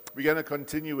We're going to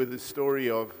continue with the story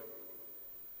of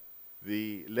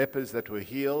the lepers that were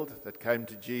healed, that came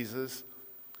to Jesus.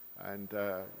 And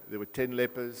there were 10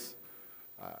 lepers.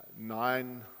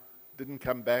 9 didn't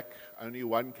come back. Only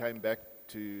 1 came back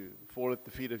to fall at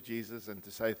the feet of Jesus and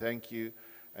to say thank you.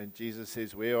 And Jesus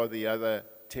says, where are the other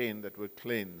 10 that were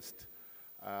cleansed?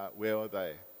 Where are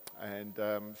they? And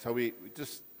so we're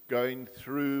just going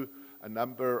through a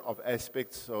number of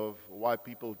aspects of why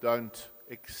people don't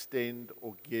extend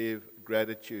or give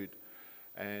gratitude.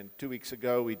 And 2 weeks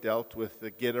ago we dealt with the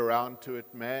get around to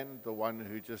it man, the one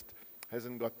who just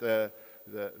hasn't got the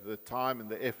time and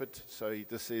the effort, so he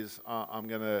just says, I'm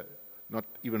going to not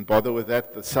even bother with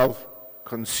that. The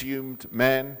self-consumed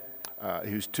man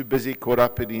who's too busy, caught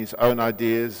up in his own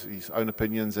ideas, his own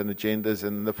opinions and agendas,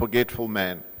 and the forgetful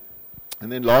man. And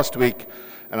then last week,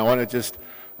 and I want to just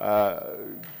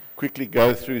quickly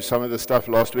go through some of the stuff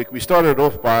last week. We started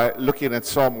off by looking at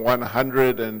Psalm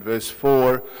 100 and verse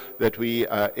 4, that we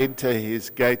enter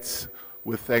his gates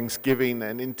with thanksgiving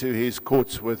and into his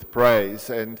courts with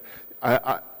praise. And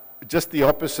just the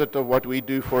opposite of what we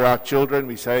do for our children.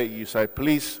 You say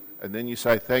please, and then you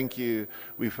say thank you.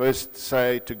 We first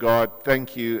say to God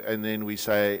thank you, and then we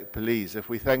say please. If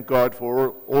we thank God for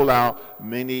all our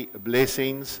many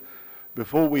blessings,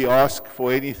 before we ask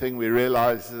for anything, we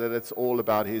realize that it's all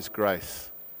about his grace.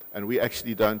 And we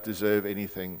actually don't deserve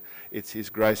anything. It's his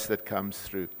grace that comes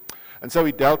through. And so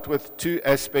we dealt with 2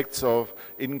 aspects of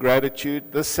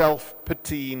ingratitude, the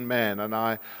self-pitying man.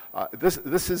 And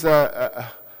this is a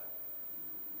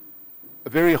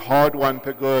very hard one,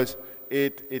 because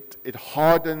it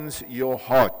hardens your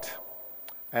heart.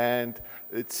 And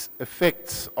its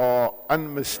effects are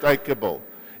unmistakable.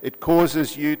 It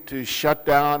causes you to shut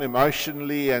down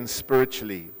emotionally and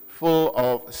spiritually, full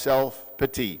of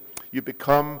self-pity. You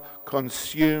become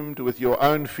consumed with your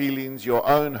own feelings, your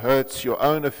own hurts, your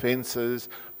own offenses.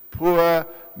 Poor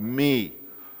me.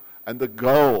 And the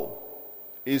goal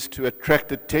is to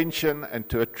attract attention and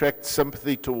to attract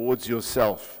sympathy towards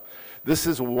yourself. This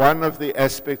is one of the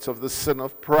aspects of the sin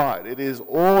of pride. It is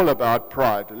all about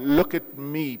pride. Look at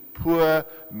me, poor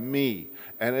me.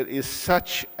 And it is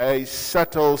such a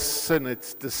subtle sin.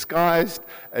 It's disguised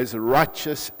as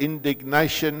righteous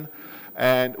indignation,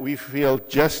 and we feel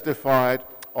justified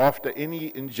after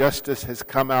any injustice has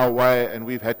come our way and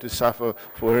we've had to suffer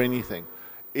for anything.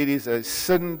 It is a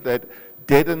sin that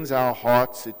deadens our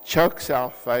hearts, it chokes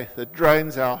our faith, it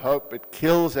drains our hope, it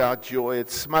kills our joy, it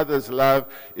smothers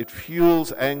love, it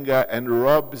fuels anger and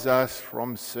robs us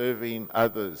from serving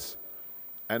others.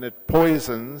 And it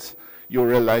poisons your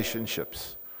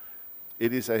relationships.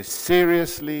 It is a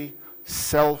seriously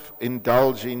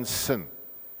self-indulging sin.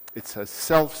 It's a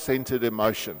self-centered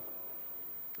emotion.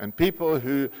 And people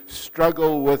who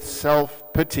struggle with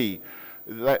self-pity,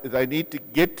 they need to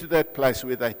get to that place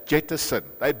where they jettison,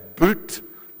 they boot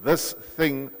this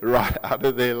thing right out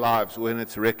of their lives when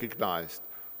it's recognized.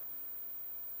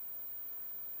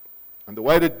 And the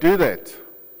way to do that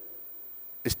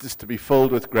is just to be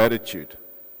filled with gratitude.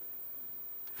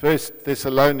 1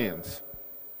 Thessalonians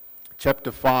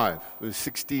chapter 5, verse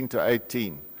 16 to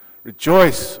 18.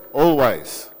 Rejoice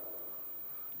always.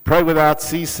 Pray without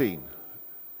ceasing.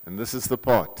 And this is the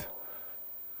part.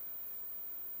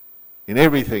 In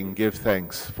everything give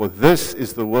thanks, for this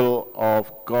is the will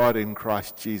of God in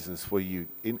Christ Jesus for you.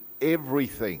 In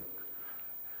everything.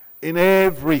 In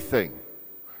everything.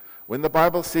 When the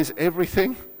Bible says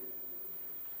everything,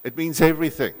 it means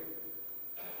everything.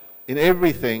 In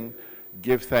everything,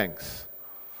 give thanks.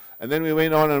 And then we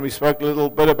went on and we spoke a little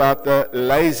bit about the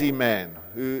lazy man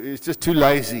who is just too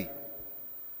lazy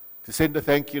to send a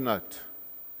thank you note,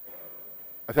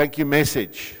 a thank you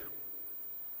message.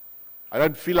 I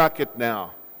don't feel like it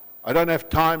now. I don't have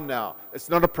time now. It's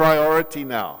not a priority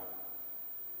now.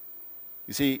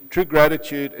 You see, true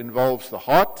gratitude involves the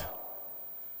heart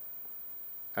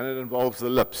and it involves the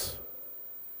lips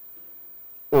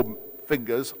or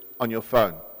fingers on your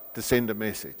phone to send a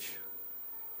message.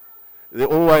 There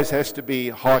always has to be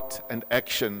heart and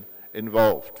action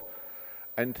involved.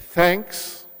 And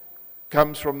thanks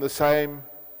comes from the same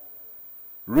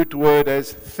root word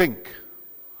as think.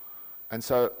 And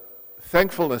so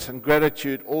thankfulness and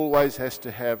gratitude always has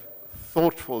to have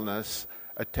thoughtfulness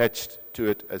attached to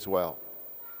it as well.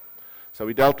 So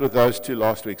we dealt with those 2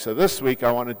 last week. So this week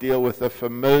I want to deal with the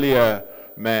familiar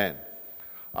man.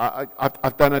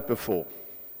 I've done it before.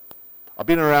 I've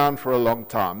been around for a long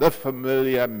time. The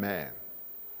familiar man.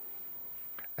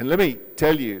 And let me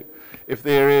tell you, if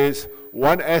there is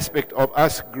one aspect of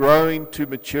us growing to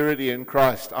maturity in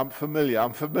Christ, I'm familiar.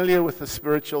 I'm familiar with the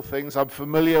spiritual things. I'm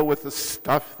familiar with the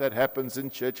stuff that happens in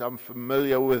church. I'm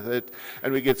familiar with it.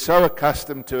 And we get so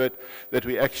accustomed to it that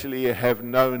we actually have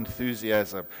no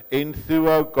enthusiasm.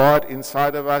 Enthuo, God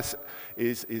inside of us,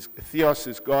 is theos,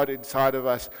 is God inside of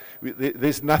us.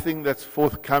 There's nothing that's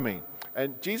forthcoming.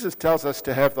 And Jesus tells us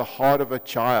to have the heart of a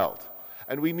child.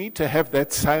 And we need to have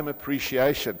that same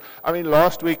appreciation. I mean,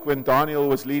 last week when Daniel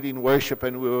was leading worship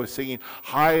and we were singing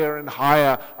higher and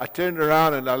higher, I turned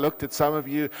around and I looked at some of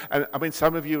you, and I mean,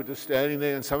 some of you were just standing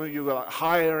there, and some of you were like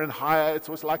higher and higher. It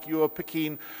was like you were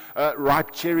picking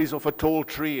ripe cherries off a tall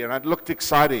tree, and it looked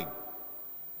exciting.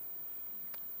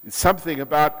 It's something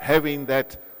about having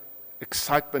that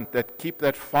excitement, that keep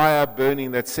that fire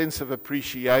burning, that sense of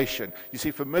appreciation. You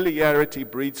see, familiarity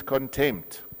breeds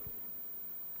contempt.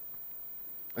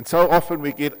 And so often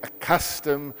we get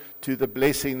accustomed to the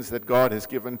blessings that God has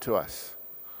given to us.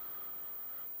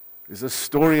 There's a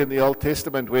story in the Old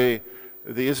Testament where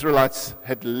the Israelites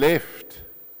had left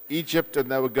Egypt and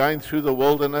they were going through the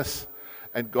wilderness,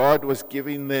 and God was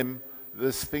giving them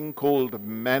this thing called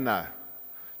manna.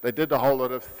 They did a whole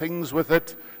lot of things with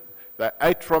it. They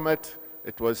ate from it.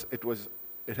 It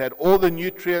had all the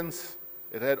nutrients.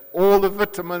 It had all the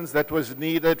vitamins that was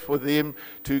needed for them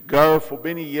to go for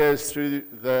many years through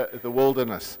the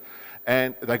wilderness.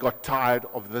 And they got tired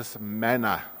of this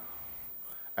manna.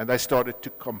 And they started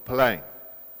to complain.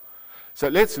 So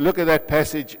let's look at that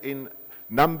passage in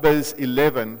Numbers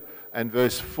 11 and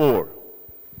verse 4.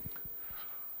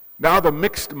 Now the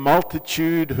mixed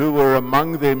multitude who were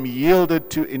among them yielded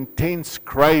to intense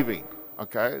craving.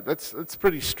 Okay, that's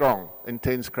pretty strong,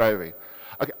 intense craving.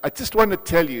 Okay, I just want to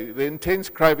tell you, the intense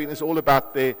craving is all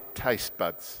about their taste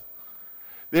buds.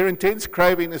 Their intense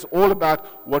craving is all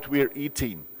about what we're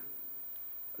eating.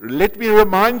 Let me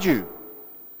remind you,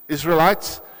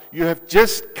 Israelites, you have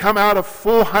just come out of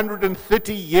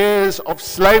 430 years of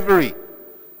slavery.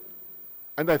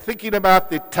 And they're thinking about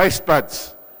their taste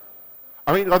buds.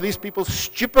 I mean, are these people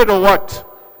stupid or what?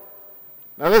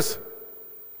 Now listen.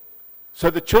 So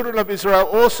the children of Israel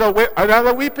also wept, and now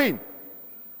they're weeping.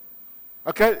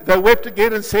 Okay, they wept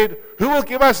again and said, who will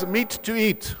give us meat to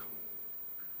eat?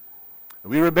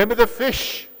 We remember the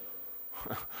fish,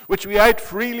 which we ate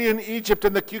freely in Egypt,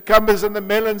 and the cucumbers and the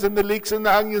melons and the leeks and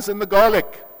the onions and the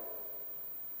garlic.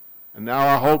 And now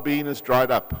our whole being is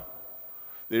dried up.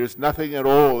 There is nothing at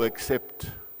all except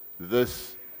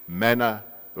this manna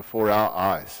before our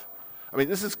eyes. I mean,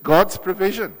 this is God's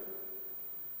provision.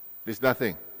 There's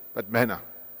nothing but manna.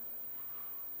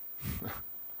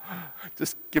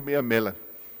 Just give me a melon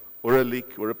or a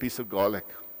leek or a piece of garlic.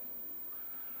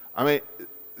 I mean,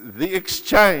 the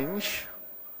exchange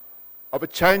of a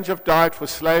change of diet for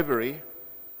slavery,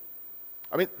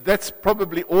 I mean, that's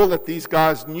probably all that these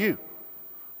guys knew.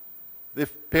 Their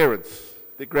parents,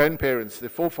 their grandparents, their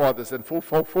forefathers, and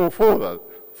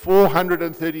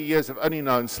 430 years have only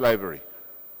known slavery.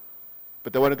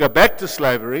 But they want to go back to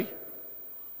slavery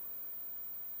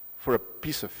for a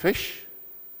piece of fish,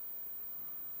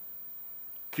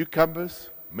 cucumbers,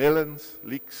 melons,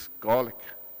 leeks, garlic,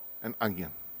 and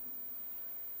onion.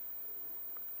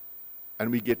 And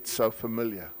we get so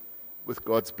familiar with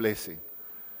God's blessing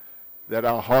that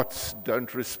our hearts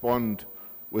don't respond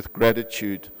with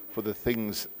gratitude for the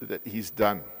things that He's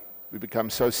done. We become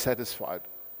so satisfied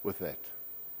with that.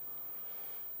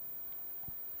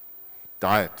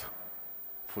 Diet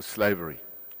for slavery.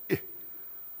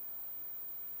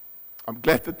 I'm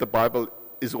glad that the Bible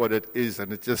is what it is,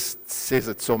 and it just says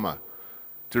it somewhere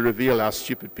to reveal how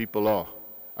stupid people are.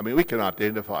 I mean, we can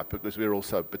identify it because we're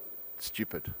also a bit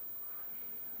stupid.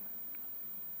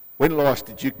 When last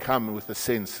did you come with a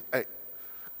sense, hey,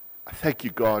 I thank you,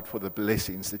 God, for the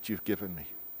blessings that you've given me.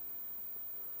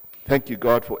 Thank you,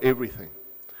 God, for everything.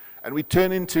 And we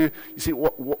turn into, you see,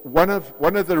 one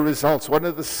of the results, one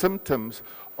of the symptoms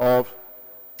of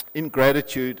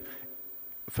ingratitude,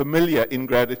 familiar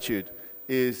ingratitude,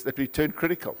 is that we turn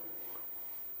critical.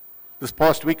 This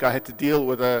past week I had to deal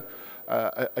with a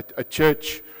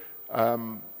church,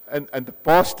 and the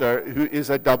pastor, who is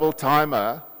a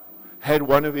double-timer, had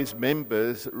one of his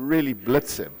members really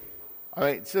blitz him.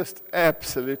 I mean, just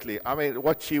absolutely. I mean,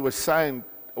 what she was saying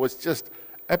was just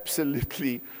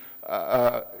absolutely,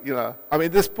 I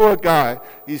mean, this poor guy,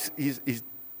 he's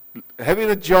having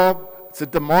a job. It's a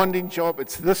demanding job.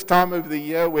 It's this time of the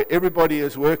year where everybody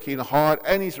is working hard,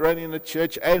 and he's running a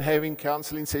church and having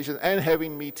counseling sessions and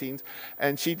having meetings,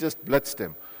 and she just blitzed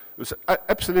him. It was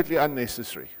absolutely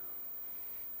unnecessary.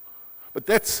 But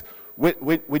that's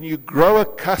when you grow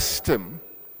accustomed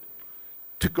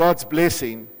to God's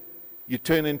blessing, you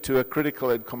turn into a critical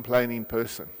and complaining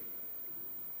person.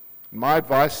 My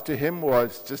advice to him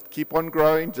was just keep on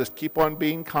growing, just keep on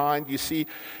being kind. You see,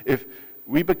 if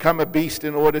we become a beast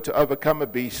in order to overcome a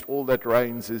beast, all that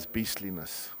reigns is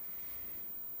beastliness.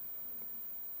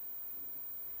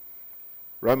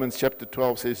 Romans chapter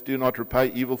 12 says, do not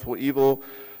repay evil for evil,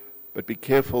 but be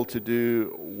careful to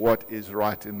do what is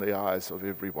right in the eyes of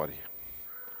everybody.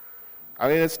 I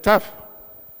mean, it's tough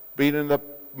being in the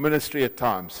ministry at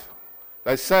times.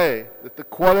 They say that the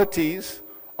qualities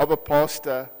of a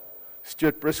pastor,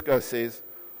 Stuart Briscoe says,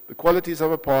 the qualities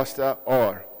of a pastor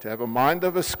are to have a mind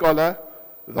of a scholar,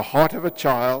 the heart of a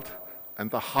child,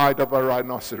 and the hide of a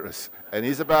rhinoceros. And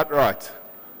he's about right.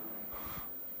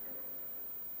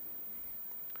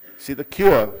 See, the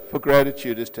cure for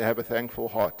gratitude is to have a thankful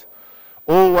heart.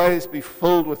 Always be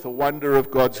filled with the wonder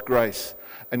of God's grace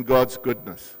and God's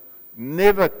goodness.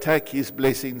 Never take his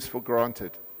blessings for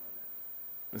granted.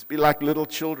 Let's be like little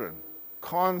children,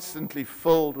 constantly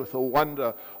filled with the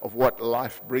wonder of what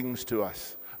life brings to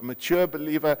us. A mature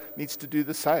believer needs to do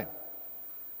the same.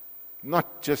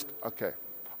 Not just,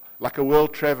 like a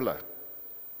world traveler.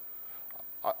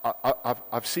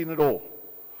 I've seen it all.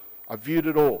 I've viewed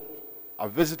it all.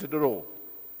 I've visited it all.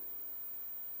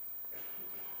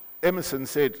 Emerson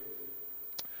said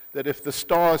that if the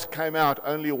stars came out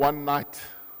only one night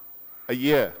a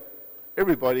year,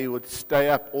 everybody would stay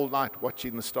up all night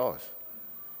watching the stars.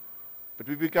 But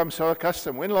we become so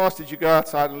accustomed. When last did you go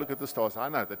outside and look at the stars? I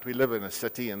know that we live in a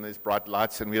city and there's bright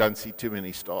lights and we don't see too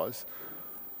many stars.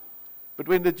 But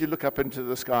when did you look up into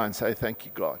the sky and say, thank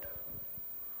you, God?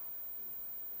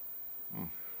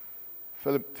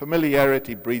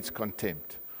 Familiarity breeds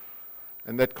contempt.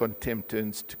 And that contempt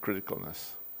turns to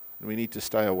criticalness. And we need to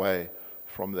stay away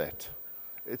from that.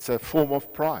 It's a form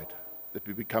of pride that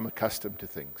we become accustomed to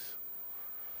things.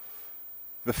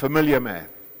 The familiar man.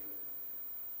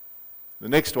 The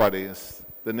next one is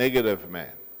the negative man.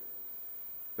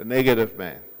 The negative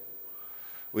man.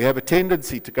 We have a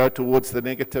tendency to go towards the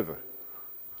negative.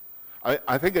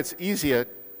 I think it's easier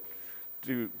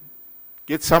to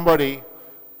get somebody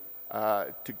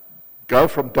to go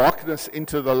from darkness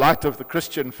into the light of the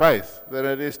Christian faith than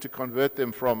it is to convert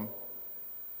them from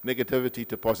negativity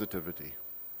to positivity.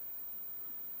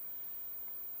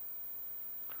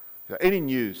 So any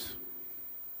news,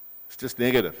 it's just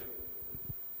negative.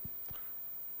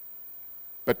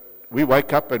 But we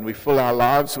wake up and we fill our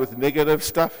lives with negative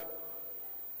stuff.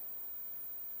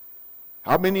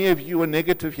 How many of you are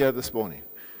negative here this morning?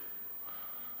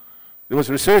 There was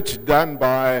research done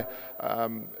by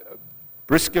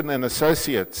Briskin and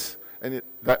Associates, and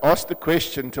they asked the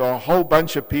question to a whole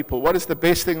bunch of people, what is the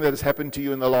best thing that has happened to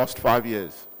you in the last 5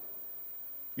 years?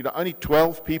 You know, only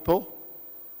 12 people,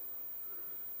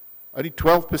 only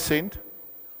 12%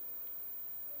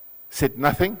 said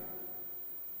nothing.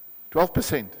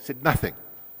 12% said nothing.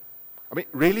 I mean,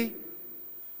 really?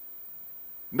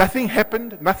 Nothing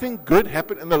happened, nothing good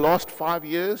happened in the last 5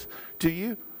 years to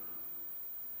you?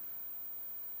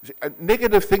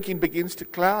 Negative thinking begins to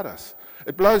cloud us.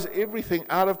 It blows everything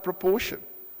out of proportion.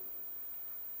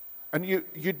 And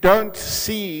you don't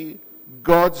see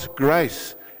God's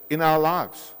grace in our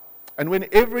lives. And when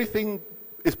everything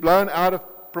is blown out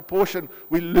of proportion,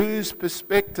 we lose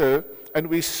perspective and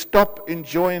we stop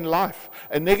enjoying life.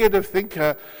 A negative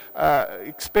thinker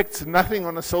expects nothing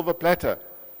on a silver platter,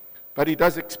 but he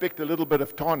does expect a little bit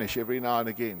of tarnish every now and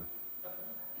again.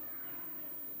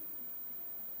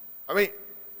 I mean,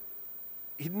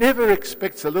 he never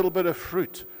expects a little bit of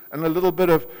fruit and a little bit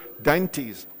of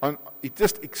dainties. He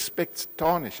just expects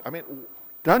tarnish. I mean,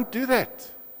 don't do that.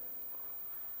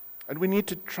 And we need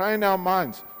to train our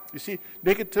minds. You see,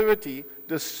 negativity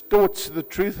distorts the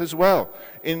truth as well.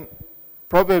 In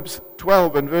Proverbs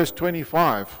 12 and verse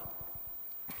 25,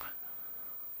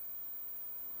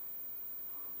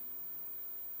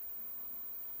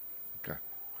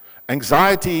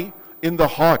 anxiety in the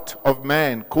heart of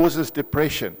man causes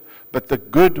depression, but a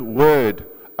good word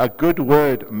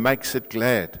makes it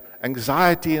glad.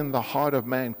 Anxiety in the heart of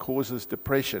man causes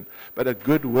depression, but a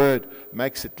good word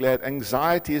makes it glad.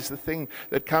 Anxiety is the thing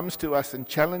that comes to us and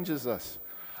challenges us.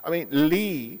 I mean,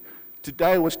 Lee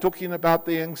today was talking about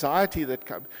the anxiety that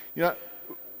comes. You know,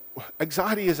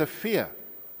 anxiety is a fear.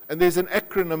 And there's an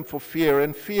acronym for fear,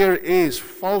 and fear is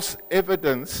false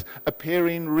evidence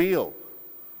appearing real.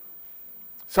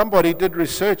 Somebody did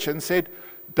research and said,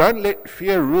 don't let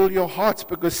fear rule your hearts,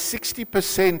 because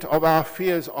 60% of our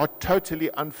fears are totally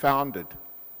unfounded.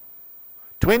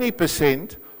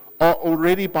 20% are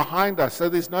already behind us, so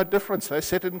there's no difference. They're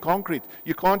set in concrete.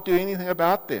 You can't do anything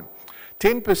about them.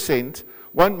 10%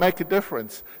 won't make a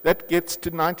difference. That gets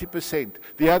to 90%.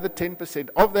 The other 10%,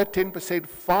 of that 10%,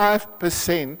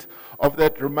 5% of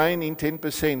that remaining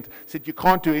 10% said you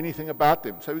can't do anything about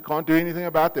them. So we can't do anything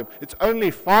about them. It's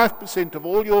only 5% of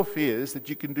all your fears that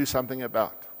you can do something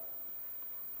about.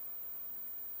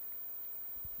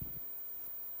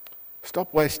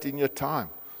 Stop wasting your time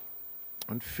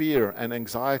on fear and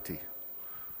anxiety.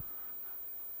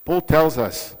 Paul tells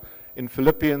us in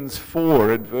Philippians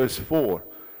 4 and verse 4,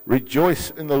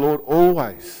 rejoice in the Lord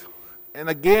always. And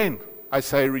again, I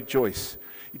say rejoice.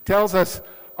 He tells us,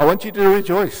 I want you to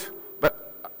rejoice.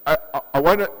 But I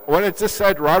want to just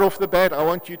say it right off the bat, I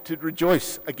want you to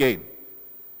rejoice again.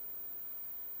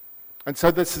 And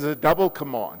so this is a double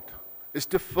command, is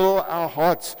to fill our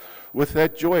hearts with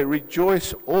that joy.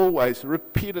 Rejoice always.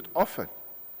 Repeat it often.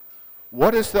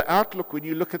 What is the outlook when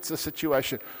you look at the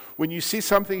situation? When you see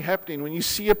something happening, when you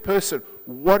see a person,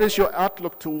 what is your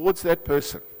outlook towards that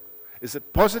person? Is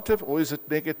it positive or is it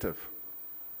negative?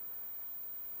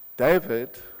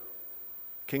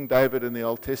 King David in the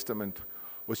Old Testament,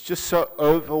 was just so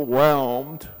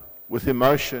overwhelmed with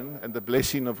emotion and the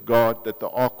blessing of God that the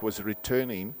ark was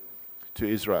returning to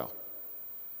Israel.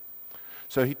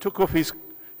 So he took off his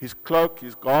cloak,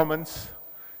 his garments,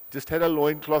 just had a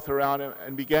loincloth around him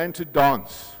and began to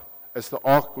dance as the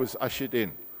ark was ushered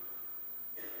in.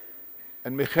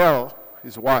 And Michal,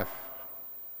 his wife,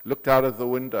 looked out of the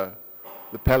window,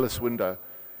 the palace window,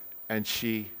 and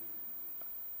she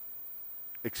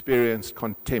experienced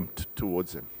contempt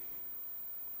towards him.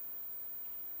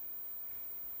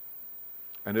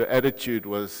 And her attitude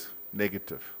was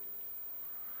negative.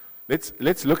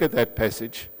 Let's look at that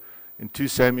passage in 2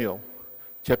 Samuel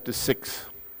chapter 6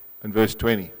 and verse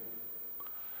 20.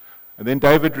 And then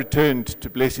David returned to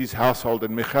bless his household,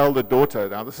 and Michal the daughter,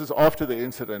 now this is after the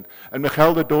incident, and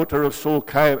Michal the daughter of Saul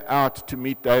came out to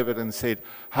meet David and said,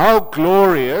 how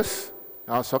glorious,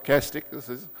 how sarcastic this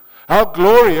is, how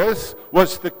glorious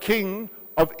was the king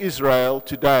of Israel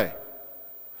today,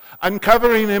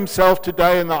 uncovering himself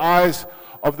today in the eyes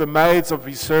of the maids of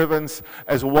his servants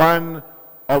as one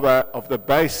of the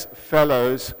base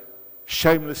fellows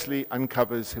shamelessly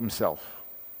uncovers himself.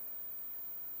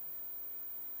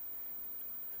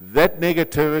 That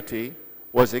negativity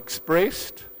was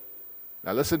expressed,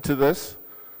 now listen to this,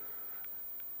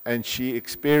 and she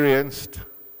experienced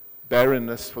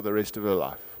barrenness for the rest of her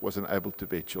life, wasn't able to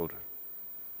bear children.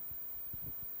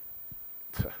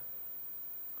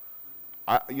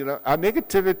 Our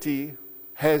negativity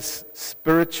has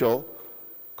spiritual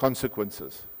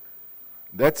consequences.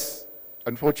 That's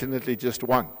unfortunately just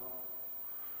one.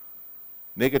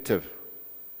 Negative.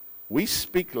 We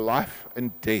speak life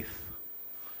and death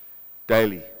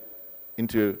daily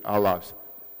into our lives.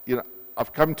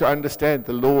 I've come to understand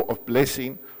the law of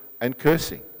blessing and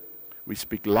cursing. We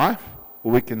speak life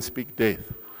or we can speak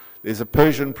death. There's a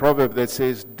Persian proverb that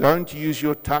says, don't use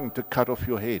your tongue to cut off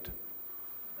your head.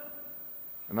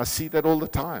 And I see that all the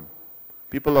time.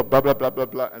 People are blah, blah, blah, blah,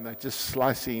 blah, and they're just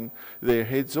slicing their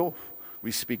heads off.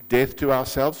 We speak death to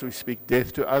ourselves, we speak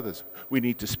death to others. We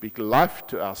need to speak life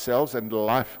to ourselves and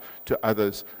life to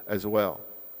others as well.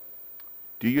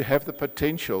 Do you have the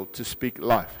potential to speak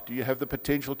life? Do you have the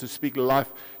potential to speak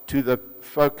life to the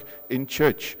folk in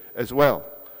church as well?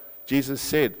 Jesus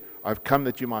said, I've come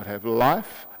that you might have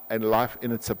life and life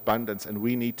in its abundance, and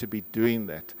we need to be doing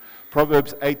that.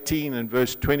 Proverbs 18 and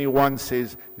verse 21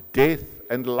 says, death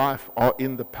and life are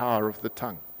in the power of the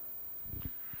tongue.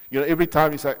 Every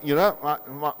time you say,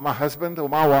 my husband or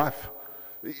my wife,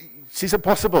 she's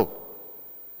impossible.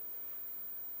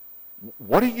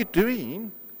 What are you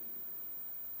doing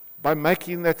by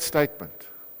making that statement?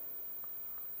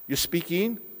 You're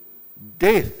speaking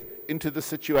death into the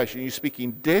situation. You're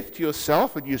speaking death to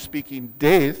yourself, and you're speaking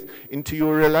death into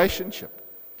your relationship.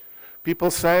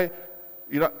 People say,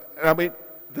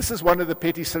 this is one of the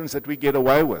petty sins that we get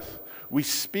away with. We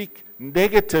speak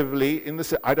negatively in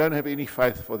this. I don't have any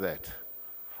faith for that.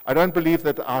 I don't believe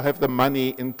that I'll have the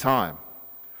money in time.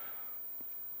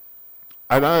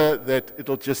 I know that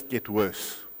it'll just get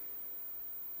worse.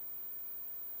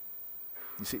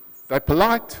 You see, they're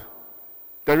polite,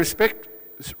 they're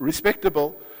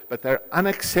respectable, but they're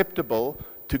unacceptable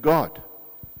to God.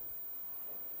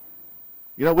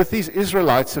 With these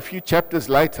Israelites, a few chapters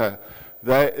later,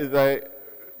 they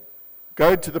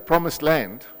go to the promised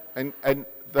land, and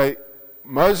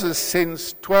Moses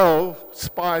sends 12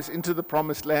 spies into the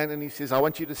promised land, and he says, I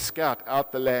want you to scout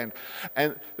out the land.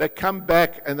 And they come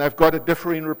back, and they've got a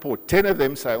differing report. 10 of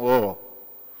them say,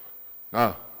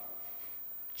 no,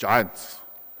 giants,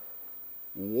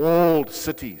 walled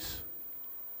cities.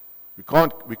 We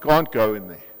can't go in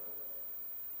there.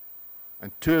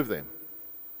 And 2 of them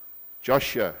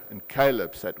Joshua and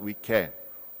Caleb said, we can.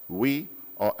 We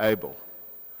are able.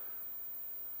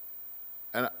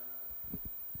 And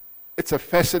it's a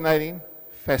fascinating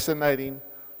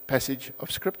passage of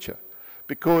Scripture,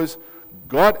 because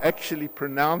God actually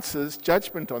pronounces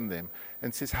judgment on them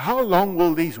and says, how long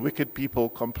will these wicked people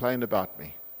complain about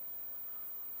me?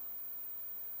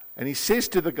 And he says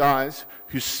to the guys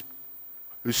who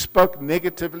spoke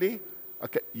negatively,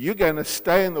 okay, you're going to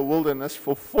stay in the wilderness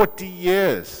for 40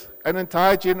 years, an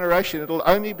entire generation. It'll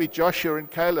only be Joshua and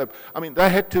Caleb. I mean, they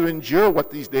had to endure what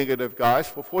these negative guys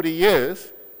for 40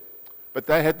 years, but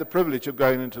they had the privilege of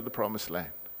going into the promised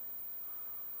land.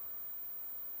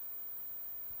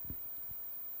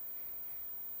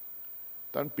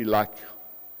 Don't be like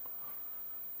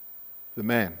the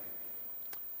man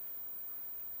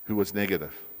who was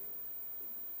negative.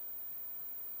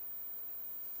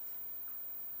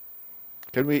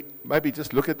 Can we maybe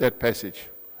just look at that passage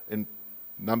in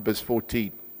Numbers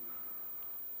 14,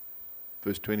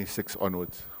 verse 26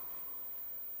 onwards?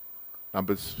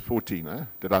 Numbers 14, eh?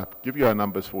 Did I give you our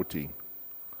Numbers 14? Here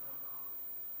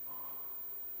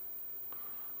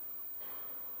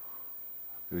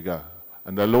we go.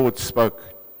 And the Lord spoke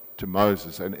to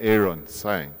Moses and Aaron,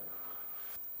 saying,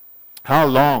 how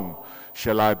long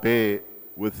shall I bear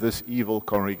with this evil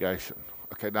congregation?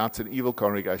 Okay, now it's an evil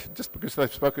congregation, just because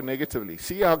they've spoken negatively.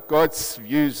 See how God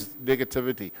views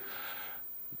negativity.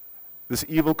 This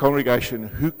evil congregation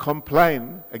who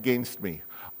complain against me.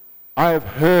 I have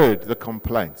heard the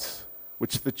complaints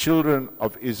which the children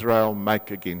of Israel make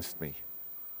against me.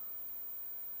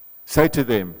 Say to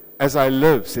them, as I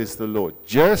live, says the Lord,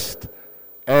 just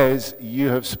as you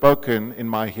have spoken in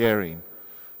my hearing,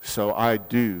 so I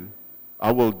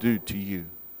will do to you.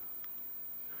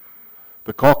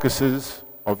 The carcasses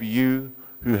of you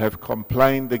who have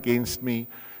complained against me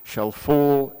shall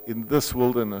fall in this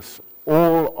wilderness,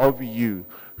 all of you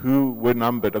who were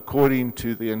numbered according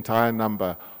to the entire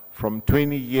number, from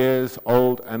 20 years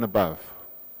old and above,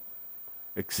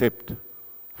 except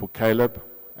for Caleb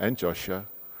and Joshua.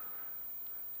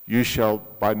 You shall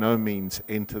by no means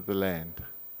enter the land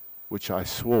which I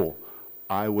swore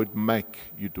I would make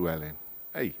you dwell in.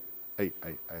 Hey.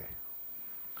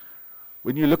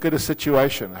 When you look at a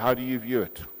situation, how do you view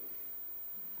it?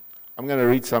 I'm going to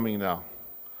read something now.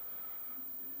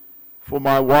 For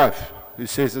my wife, who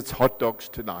says it's hot dogs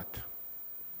tonight.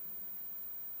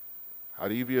 How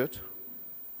do you view it?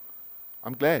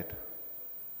 I'm glad.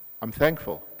 I'm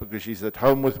thankful, because she's at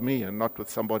home with me and not with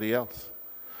somebody else.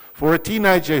 For a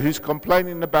teenager who's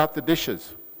complaining about the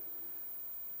dishes,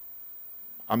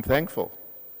 I'm thankful,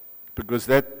 because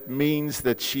that means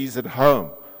that she's at home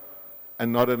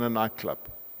and not in a nightclub.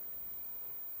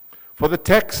 For the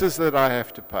taxes that I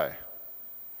have to pay.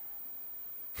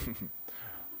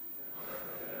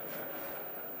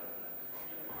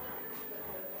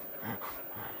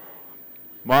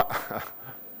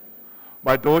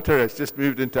 My daughter has just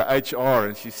moved into HR,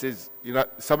 and she says, you know,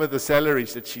 some of the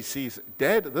salaries that she sees,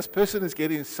 Dad, this person is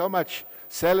getting so much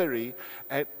salary,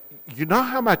 and you know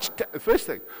how much, first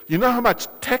thing, you know how much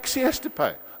tax he has to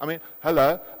pay? I mean,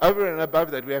 hello, over and above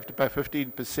that, we have to pay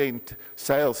 15%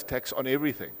 sales tax on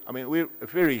everything. I mean, we're a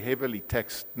very heavily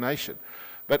taxed nation.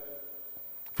 But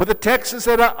for the taxes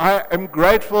that I am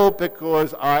grateful,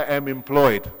 because I am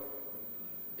employed.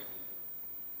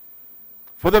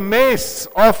 For the mess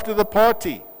after the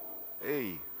party.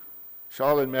 Hey,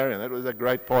 Charlotte and Marion, that was a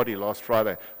great party last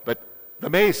Friday. But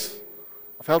the mess,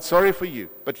 I felt sorry for you.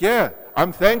 But yeah,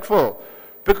 I'm thankful,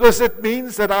 because it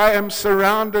means that I am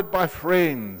surrounded by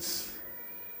friends.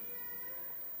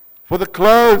 For the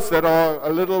clothes that are a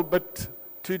little bit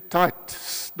too tight,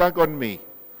 snug on me.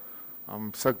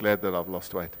 I'm so glad that I've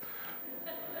lost weight.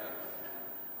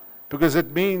 Because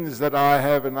it means that I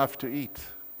have enough to eat.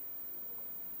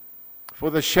 For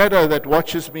the shadow that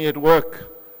watches me at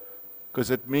work,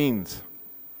 because it means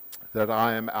that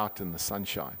I am out in the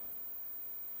sunshine.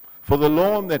 For the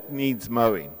lawn that needs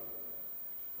mowing.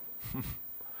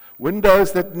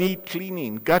 Windows that need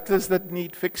cleaning, gutters that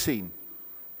need fixing,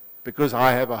 because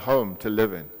I have a home to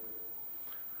live in.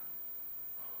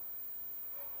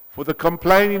 For the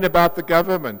complaining about the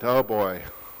government, oh boy,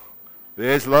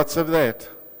 there's lots of that,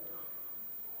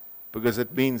 because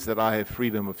it means that I have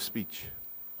freedom of speech.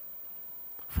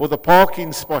 For the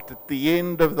parking spot at the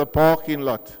end of the parking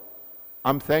lot,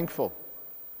 I'm thankful,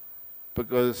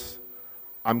 because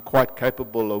I'm quite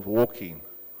capable of walking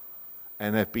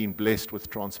and have been blessed with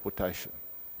transportation.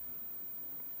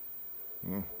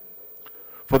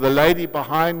 For the lady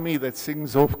behind me that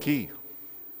sings off key,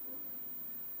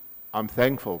 I'm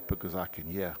thankful, because I can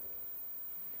hear.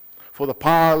 For the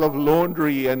pile of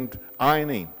laundry and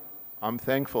ironing, I'm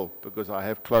thankful because I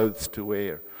have clothes to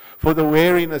wear. For the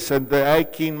weariness and the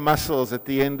aching muscles at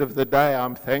the end of the day,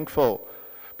 I'm thankful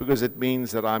because it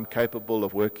means that I'm capable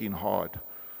of working hard.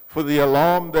 For the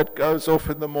alarm that goes off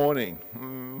in the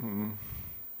morning,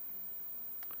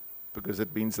 because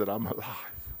it means that I'm alive.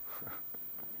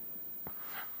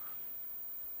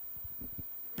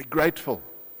 Be grateful,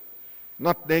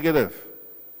 not negative.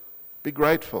 Be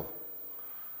grateful.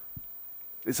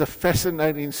 There's a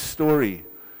fascinating story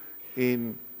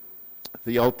in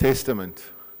the Old Testament,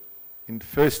 in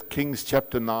 1 Kings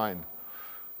chapter 9.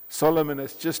 Solomon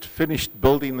has just finished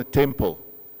building the temple.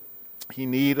 He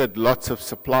needed lots of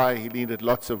supply, he needed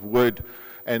lots of wood,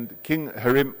 and King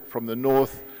Hiram from the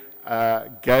north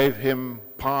gave him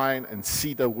pine and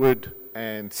cedar wood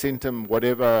and sent him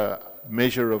whatever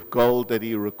measure of gold that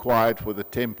he required for the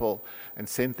temple and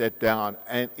sent that down.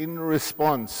 And in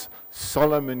response,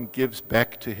 Solomon gives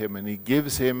back to him, and he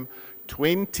gives him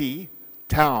 20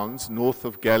 towns north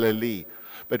of Galilee.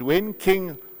 But when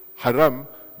King Hiram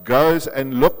goes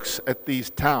and looks at these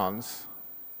towns,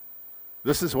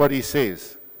 this is what he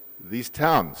says. These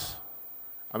towns,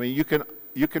 I mean,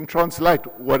 you can translate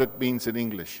what it means in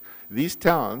English. These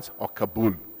towns are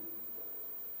Kabul.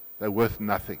 They're worth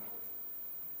nothing.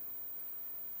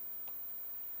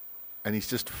 And he's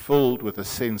just filled with a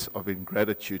sense of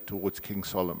ingratitude towards King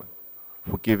Solomon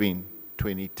for giving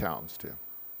 20 towns to him.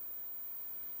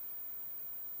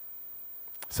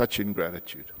 Such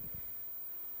ingratitude.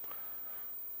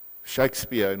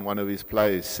 Shakespeare, in one of his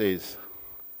plays, says,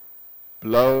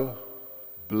 "Blow,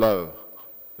 blow,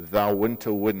 thou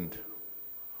winter wind.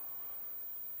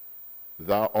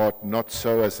 Thou art not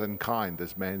so as unkind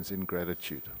as man's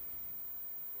ingratitude."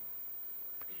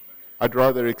 I'd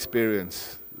rather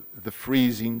experience the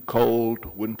freezing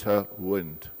cold winter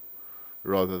wind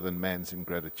rather than man's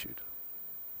ingratitude.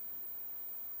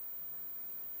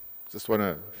 Just want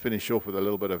to finish off with a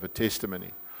little bit of a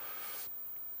testimony.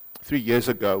 3 years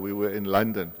ago, we were in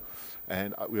London,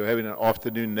 and we were having an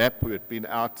afternoon nap. We had been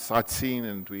out sightseeing,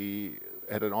 and we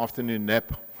had an afternoon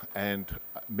nap, and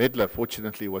Medler,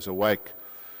 fortunately, was awake,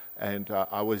 and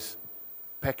I was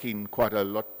packing quite a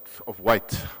lot of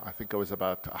weight. I think I was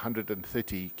about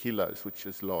 130 kilos, which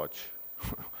is large,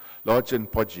 large and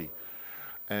podgy.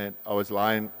 And I was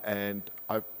lying, and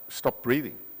I stopped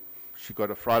breathing. She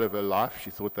got a fright of her life. She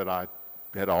thought that I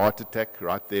had a heart attack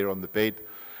right there on the bed,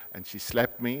 and she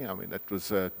slapped me. I mean, that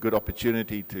was a good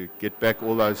opportunity to get back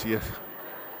all those years.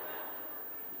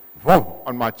 Whoa,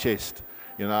 on my chest,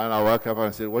 and I woke up and I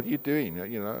said, "What are you doing?"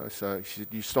 So she said,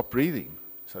 "You stopped breathing."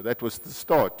 So that was the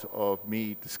start of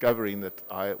me discovering that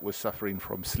I was suffering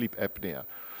from sleep apnea.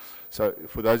 So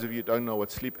for those of you who don't know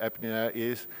what sleep apnea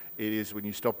is, it is when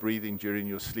you stop breathing during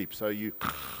your sleep. So you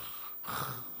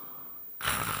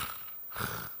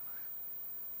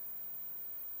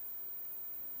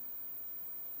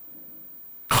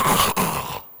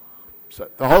So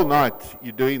the whole night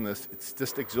you're doing this, it's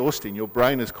just exhausting. Your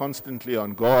brain is constantly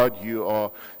on guard.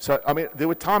 There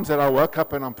were times that I woke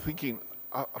up and I'm thinking,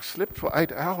 I've slept for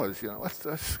 8 hours.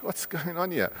 What's going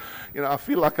on here? I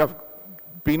feel like I've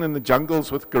been in the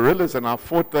jungles with gorillas and I've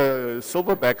fought the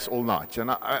silverbacks all night.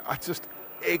 And I just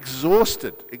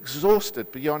exhausted,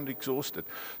 beyond exhausted.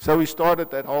 So we started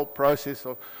that whole process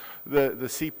of the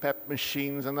CPAP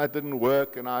machines, and that didn't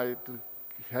work, and I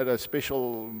had a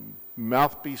special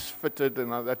mouthpiece fitted,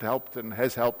 and that helped and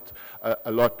has helped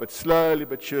a lot. But slowly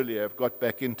but surely I've got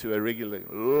back into a regular,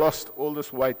 lost all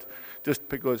this weight just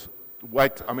because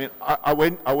I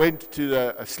went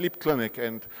to a sleep clinic,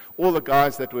 and all the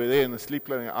guys that were there in the sleep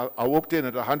clinic, I walked in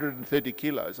at 130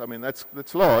 kilos. I mean,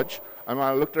 that's large.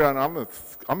 I looked around, I'm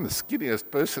the skinniest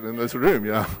person in this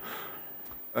room,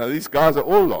 These guys are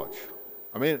all large.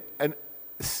 And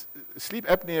sleep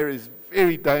apnea is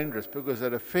very dangerous because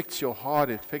it affects your heart,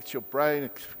 it affects your brain,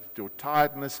 it affects your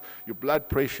tiredness, your blood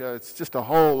pressure. It's just a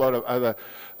whole lot of other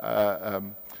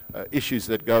issues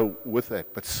that go with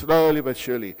that. But slowly but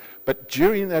surely. But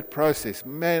during that process,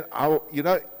 man,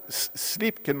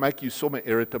 sleep can make you so much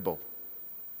irritable.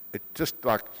 It just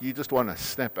like you just want to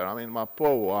snap it. My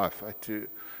poor wife had to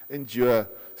endure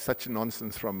such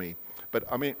nonsense from me. But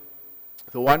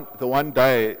the one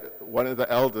day, one of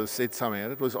the elders said something,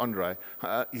 and it was Andre.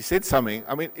 He said something,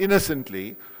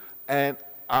 innocently, and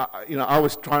I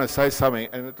was trying to say something,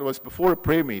 and it was before a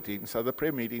prayer meeting, so the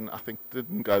prayer meeting, I think,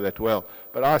 didn't go that well.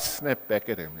 But I snapped back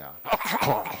at him now.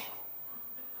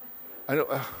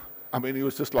 And, he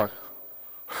was just like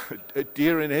a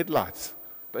deer in headlights.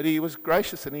 But he was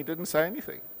gracious, and he didn't say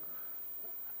anything.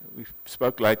 We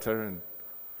spoke later, and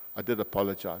I did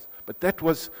apologize. But that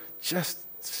was just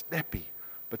snappy.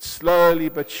 But slowly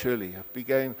but surely, I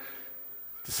began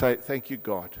to say, thank you,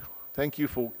 God. Thank you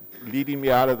for leading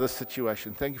me out of this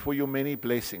situation. Thank you for your many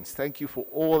blessings. Thank you for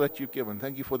all that you've given.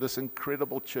 Thank you for this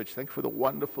incredible church. Thank you for the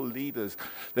wonderful leaders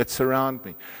that surround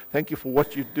me. Thank you for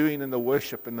what you're doing in the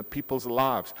worship and the people's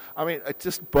lives. I mean, it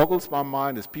just boggles my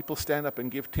mind as people stand up and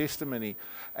give testimony.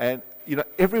 And,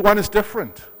 everyone is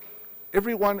different.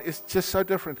 Everyone is just so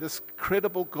different. This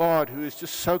incredible God who is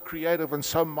just so creative and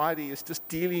so mighty is just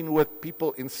dealing with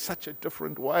people in such a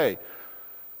different way.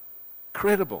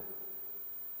 Incredible.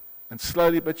 And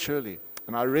slowly but surely.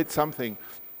 And I read something.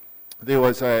 There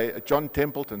was a John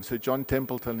Templeton, Sir John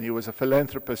Templeton. He was a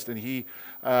philanthropist, and he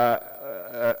wrote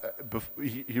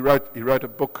a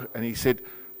book, and he said,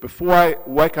 before I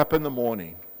wake up in the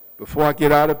morning, before I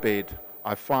get out of bed,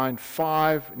 I find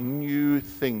 5 new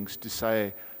things to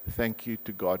say thank you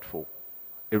to God for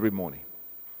every morning.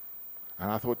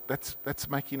 And I thought, that's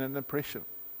making an impression.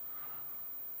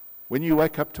 When you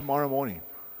wake up tomorrow morning,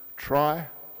 try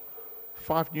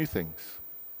 5 new things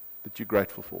that you're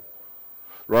grateful for.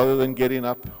 Rather than getting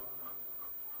up,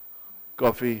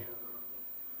 coffee,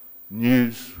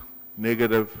 news,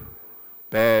 negative,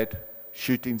 bad,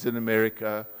 shootings in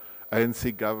America,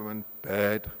 ANC government,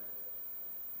 bad.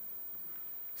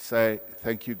 Say,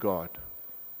 thank you, God.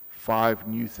 5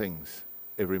 new things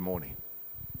every morning.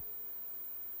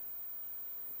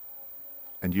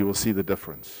 And you will see the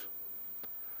difference.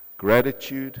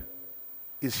 Gratitude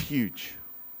is huge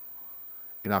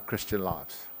in our Christian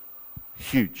lives.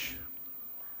 Huge.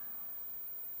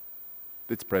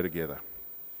 Let's pray together.